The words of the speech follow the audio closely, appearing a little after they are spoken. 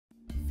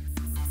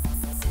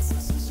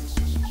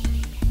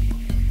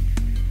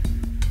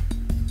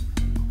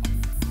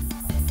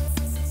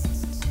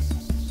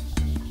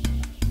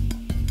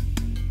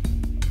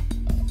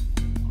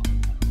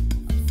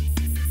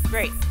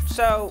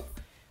So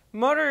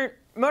motor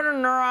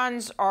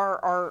neurons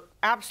are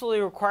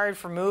absolutely required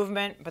for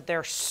movement, but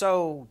they're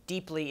so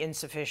deeply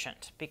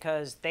insufficient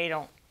because they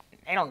don't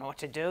know what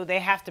to do. They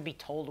have to be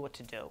told what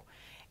to do.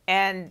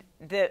 And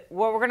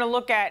what we're going to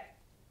look at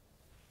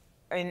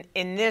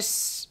in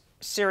this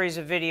series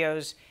of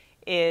videos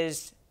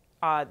is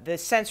the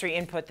sensory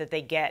input that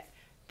they get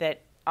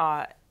that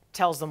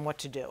tells them what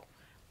to do.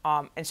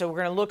 And so we're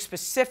going to look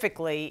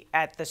specifically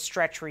at the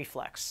stretch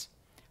reflex.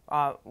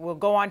 We'll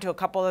go on to a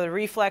couple of the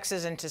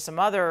reflexes and to some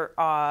other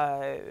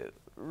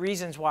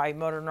reasons why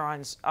motor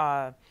neurons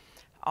are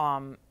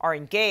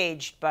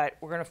engaged, but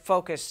we're going to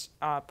focus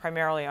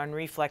primarily on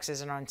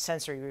reflexes and on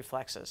sensory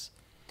reflexes.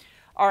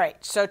 All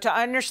right, so to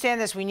understand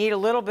this, we need a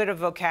little bit of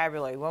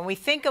vocabulary. When we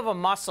think of a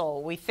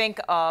muscle, we think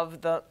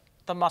of the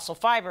muscle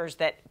fibers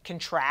that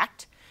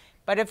contract.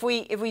 But if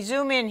we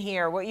zoom in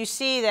here, what you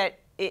see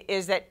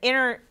is that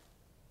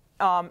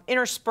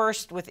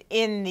interspersed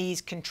within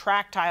these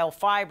contractile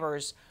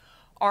fibers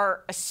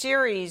are a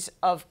series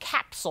of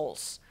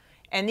capsules.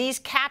 And these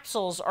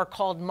capsules are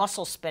called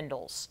muscle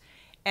spindles.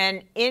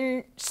 And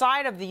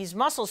inside of these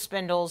muscle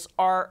spindles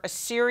are a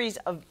series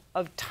of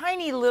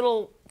tiny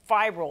little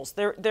fibrils.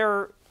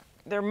 They're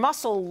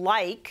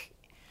muscle-like,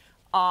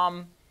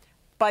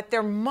 but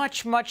they're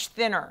much, much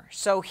thinner.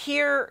 So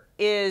here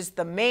is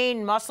the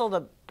main muscle,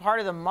 the part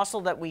of the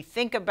muscle that we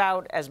think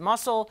about as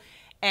muscle.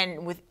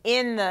 And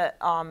within the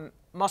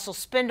muscle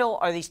spindle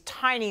are these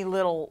tiny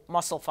little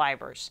muscle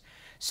fibers.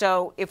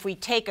 So if we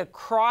take a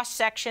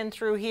cross-section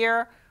through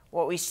here,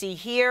 what we see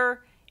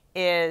here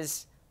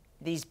is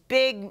these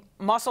big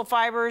muscle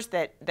fibers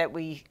that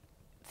we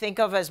think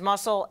of as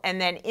muscle,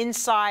 and then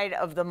inside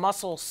of the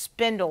muscle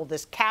spindle,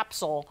 this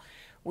capsule,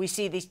 we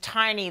see these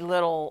tiny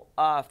little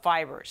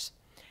fibers.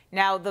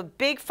 Now, the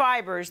big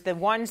fibers, the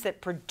ones that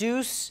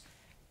produce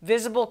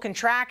visible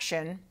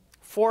contraction,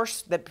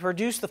 that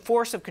produce the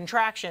force of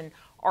contraction,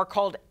 are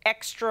called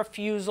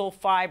extrafusal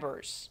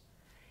fibers.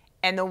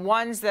 And the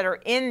ones that are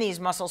in these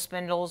muscle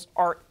spindles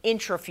are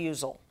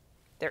intrafusal.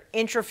 They're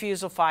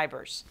intrafusal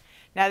fibers.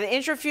 Now, the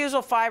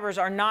intrafusal fibers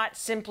are not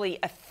simply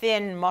a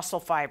thin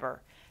muscle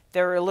fiber.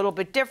 They're a little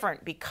bit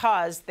different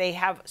because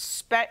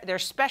they're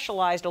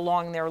specialized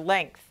along their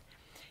length.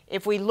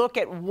 If we look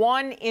at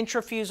one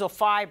intrafusal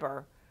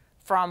fiber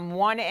from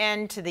one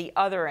end to the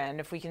other end,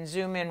 if we can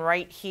zoom in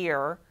right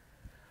here,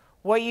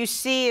 what you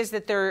see is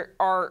that there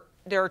are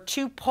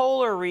two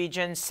polar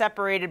regions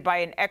separated by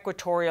an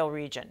equatorial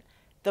region.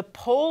 The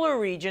polar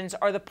regions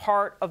are the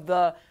part of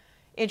the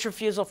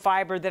intrafusal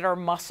fiber that are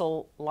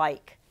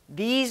muscle-like.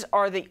 These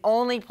are the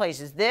only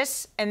places,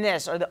 this and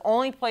this are the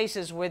only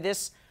places where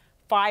this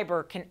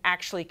fiber can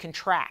actually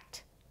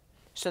contract.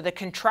 So the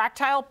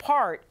contractile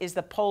part is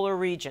the polar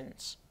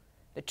regions.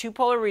 The two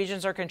polar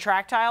regions are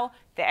contractile.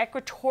 The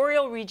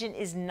equatorial region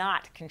is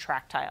not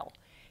contractile.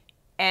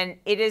 And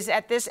it is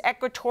at this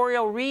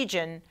equatorial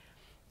region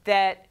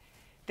that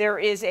there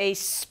is a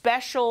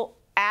special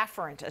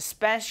afferent, a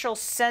special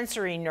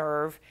sensory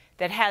nerve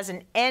that has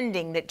an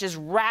ending that just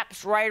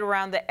wraps right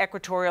around the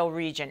equatorial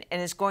region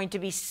and is going to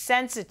be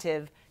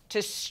sensitive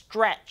to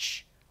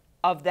stretch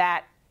of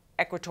that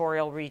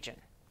equatorial region.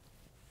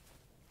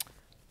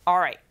 All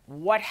right,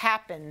 what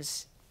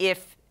happens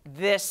if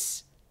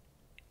this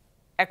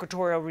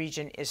equatorial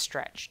region is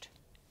stretched?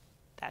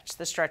 That's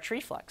the stretch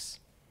reflex.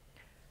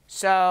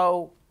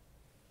 So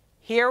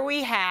here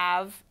we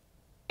have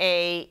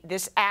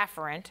this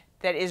afferent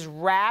that is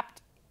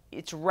wrapped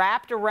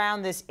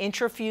around this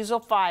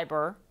intrafusal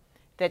fiber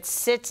that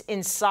sits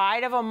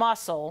inside of a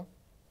muscle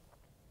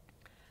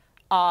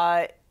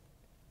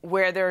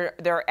where there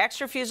are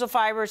extrafusal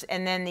fibers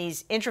and then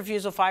these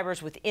intrafusal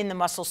fibers within the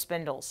muscle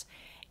spindles.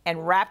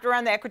 And wrapped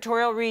around the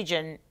equatorial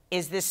region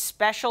is this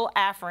special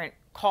afferent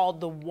called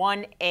the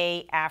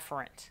 1A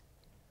afferent.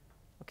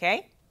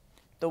 Okay?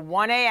 The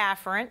 1A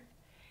afferent.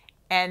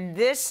 And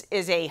this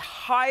is a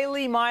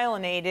highly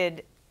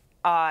myelinated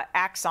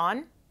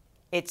axon.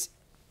 It's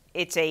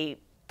a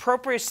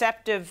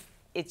proprioceptive.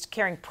 It's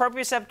carrying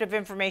proprioceptive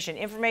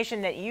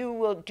information that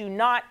you do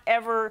not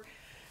ever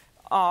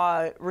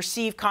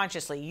receive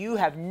consciously. You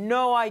have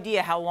no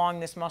idea how long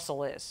this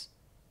muscle is.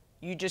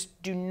 You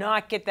just do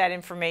not get that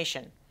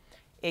information.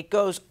 It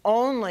goes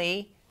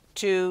only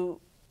to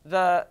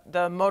the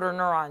motor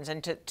neurons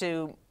and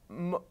to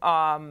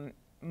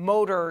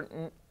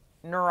motor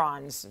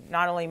neurons,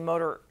 not only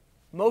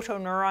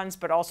motoneurons,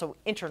 but also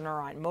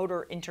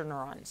motor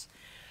interneurons.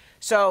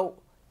 So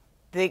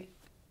the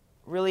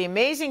really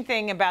amazing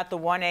thing about the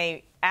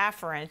 1A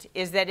afferent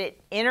is that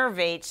it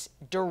innervates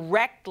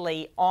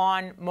directly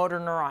on motor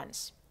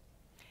neurons.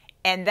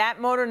 And that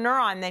motor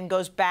neuron then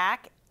goes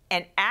back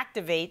and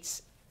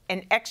activates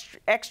an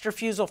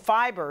extrafusal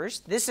fibers.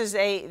 This is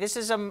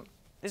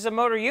a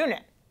motor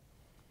unit.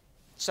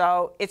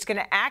 So it's going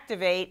to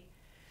activate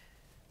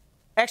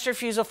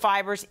extrafusal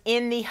fibers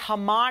in the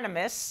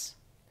homonymous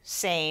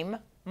same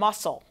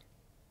muscle.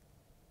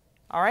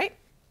 All right?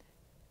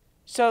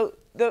 So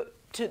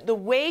the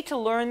way to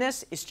learn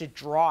this is to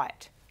draw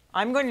it.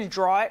 I'm going to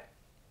draw it,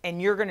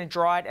 and you're going to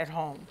draw it at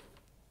home.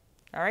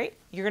 All right?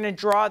 You're going to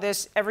draw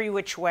this every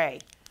which way.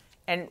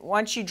 And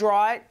once you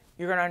draw it,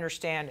 you're going to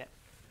understand it.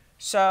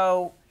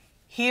 So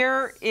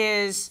here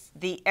is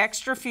the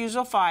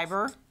extrafusal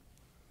fiber.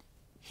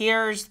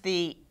 Here's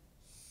the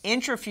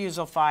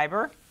intrafusal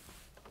fiber.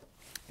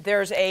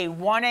 There's a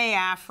 1A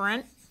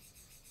afferent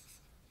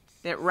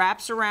that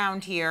wraps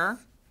around here,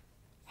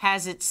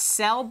 has its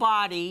cell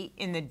body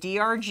in the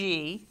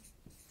DRG,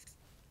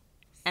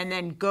 and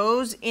then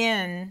goes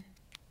in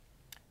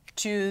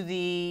to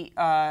the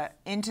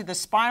into the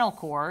spinal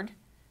cord,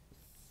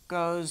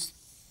 goes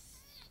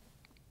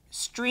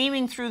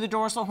streaming through the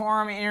dorsal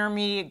horn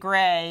intermediate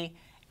gray,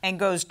 and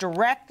goes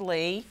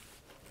directly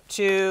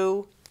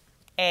to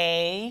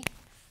a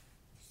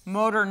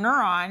motor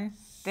neuron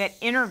that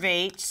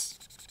innervates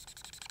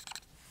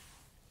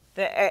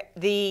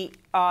the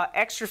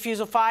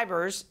extrafusal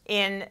fibers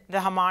in the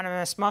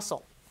homonymous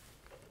muscle.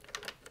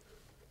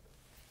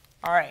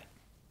 All right.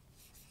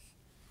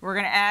 We're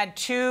going to add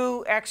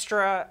two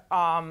extra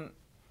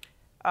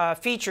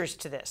features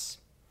to this.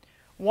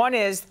 One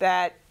is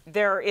that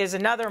there is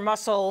another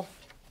muscle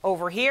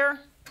over here.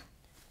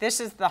 This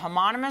is the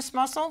homonymous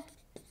muscle.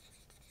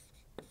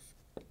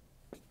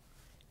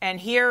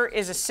 And here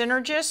is a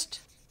synergist.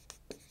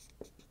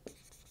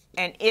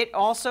 And it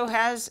also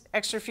has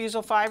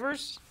extrafusal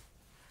fibers.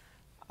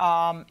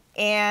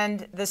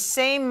 And the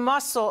same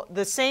muscle,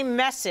 the same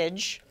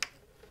message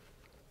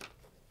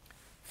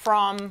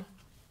from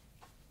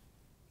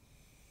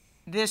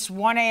this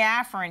 1A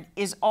afferent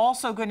is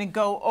also going to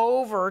go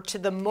over to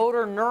the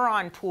motor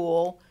neuron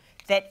pool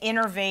that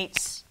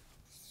innervates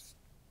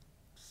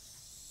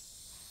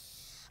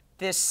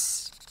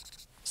this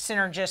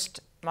synergist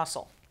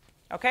muscle.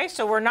 Okay,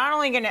 so we're not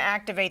only going to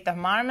activate the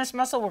homonymous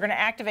muscle, we're going to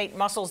activate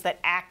muscles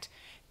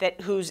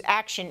that whose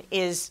action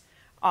is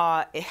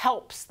it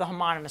helps the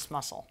homonymous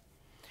muscle.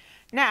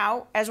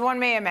 Now, as one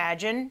may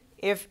imagine,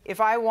 if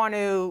I want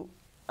to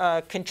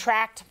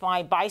contract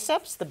my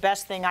biceps, the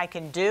best thing I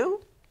can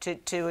do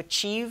to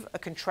achieve a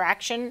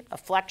contraction, a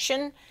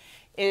flexion,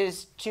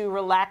 is to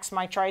relax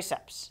my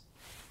triceps.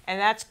 And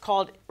that's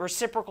called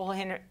reciprocal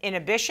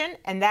inhibition,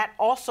 and that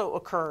also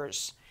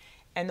occurs.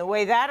 And the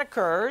way that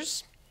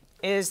occurs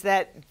is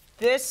that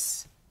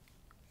this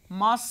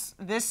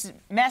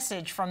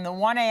message from the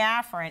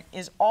 1A afferent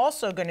is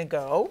also going to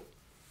go,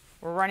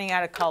 we're running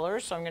out of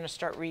colors, so I'm going to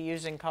start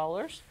reusing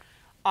colors,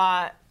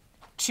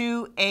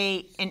 to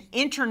an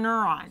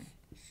interneuron.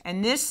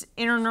 And this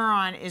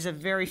interneuron is a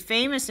very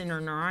famous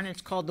interneuron.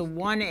 It's called the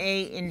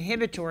 1A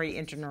inhibitory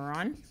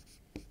interneuron.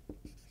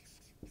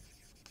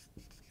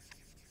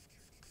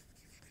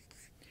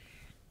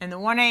 And the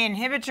 1A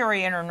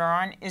inhibitory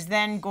interneuron is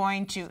then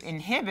going to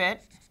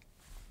inhibit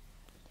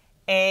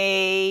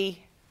a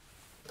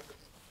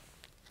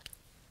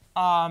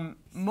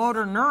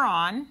motor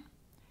neuron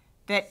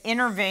that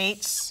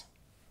innervates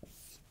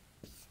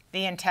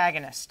the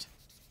antagonist.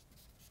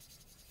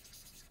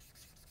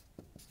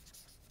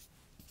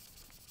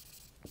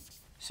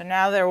 So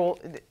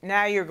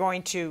now you're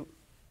going to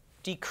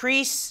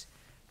decrease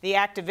the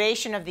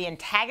activation of the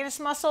antagonist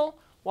muscle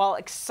while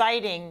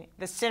exciting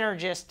the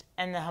synergist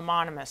and the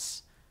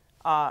homonymous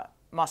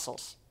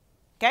muscles.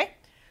 Okay?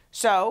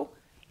 So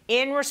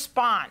in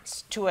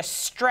response to a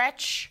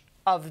stretch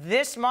of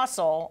this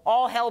muscle,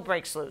 all hell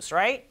breaks loose,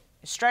 right?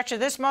 A stretch of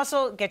this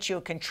muscle gets you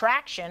a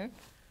contraction,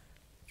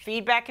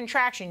 feedback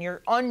contraction.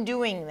 You're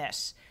undoing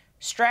this.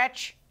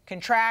 Stretch,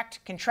 contract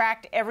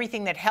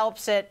everything that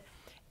helps it,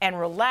 and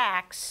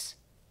relax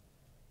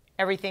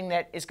everything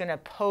that is going to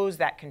oppose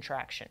that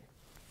contraction.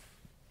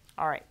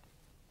 All right.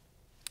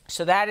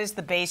 So that is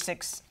the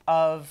basics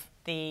of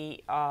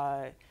the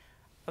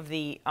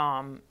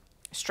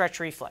stretch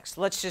reflex.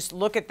 Let's just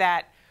look at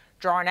that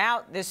drawn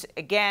out. This,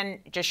 again,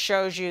 just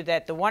shows you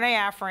that the 1A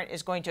afferent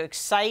is going to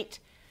excite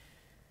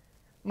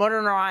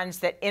motor neurons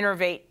that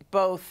innervate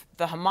both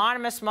the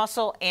homonymous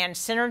muscle and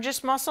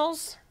synergist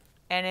muscles.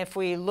 And if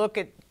we look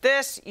at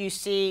this, you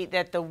see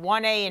that the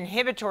 1A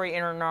inhibitory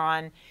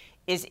interneuron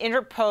is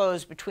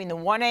interposed between the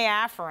 1A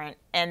afferent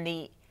and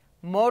the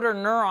motor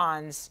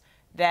neurons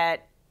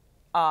that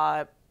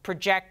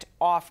project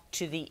off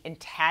to the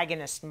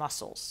antagonist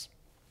muscles.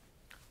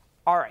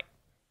 All right.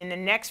 In the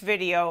next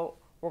video,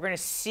 we're going to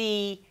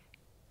see,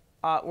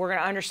 we're going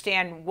to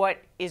understand what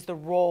is the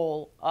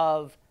role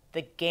of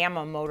the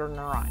gamma motor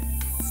neuron.